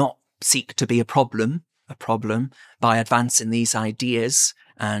not seek to be a problem by advancing these ideas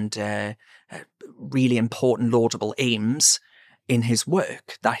and really important laudable aims in his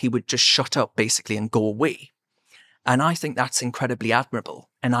work, that he would just shut up basically and go away. And I think that's incredibly admirable.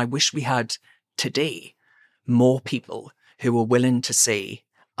 And I wish we had today more people who are willing to say,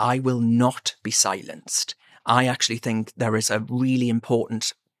 I will not be silenced. I actually think there is a really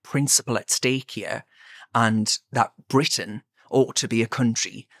important principle at stake here, and that Britain ought to be a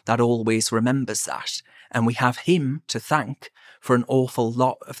country that always remembers that. And we have him to thank for an awful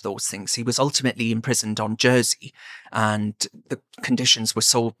lot of those things. He was ultimately imprisoned on Jersey, and the conditions were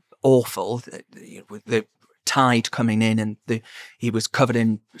so awful, with the tide coming in, and he was covered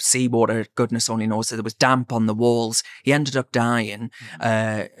in seawater, goodness only knows. There was damp on the walls. He ended up dying,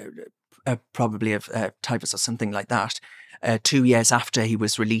 probably of typhus or something like that, 2 years after he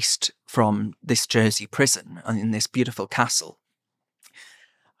was released from this Jersey prison and in this beautiful castle.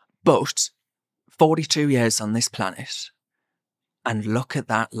 But 42 years on this planet, and look at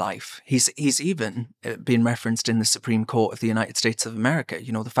that life. He's even been referenced in the Supreme Court of the United States of America,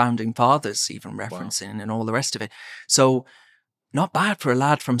 the founding fathers even referencing, and all the rest of it. So not bad for a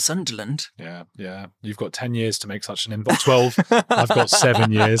lad from Sunderland. Yeah. You've got 10 years to make such an inbox. 12. I've got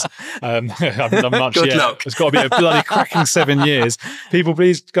 7 years. I'm much Good yet. luck. It's got to be a bloody cracking 7 years. People,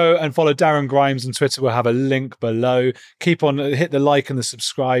 please go and follow Darren Grimes on Twitter. We'll have a link below. Keep on, hit the like and the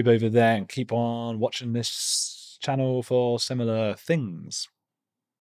subscribe over there, and keep on watching this channel for similar things.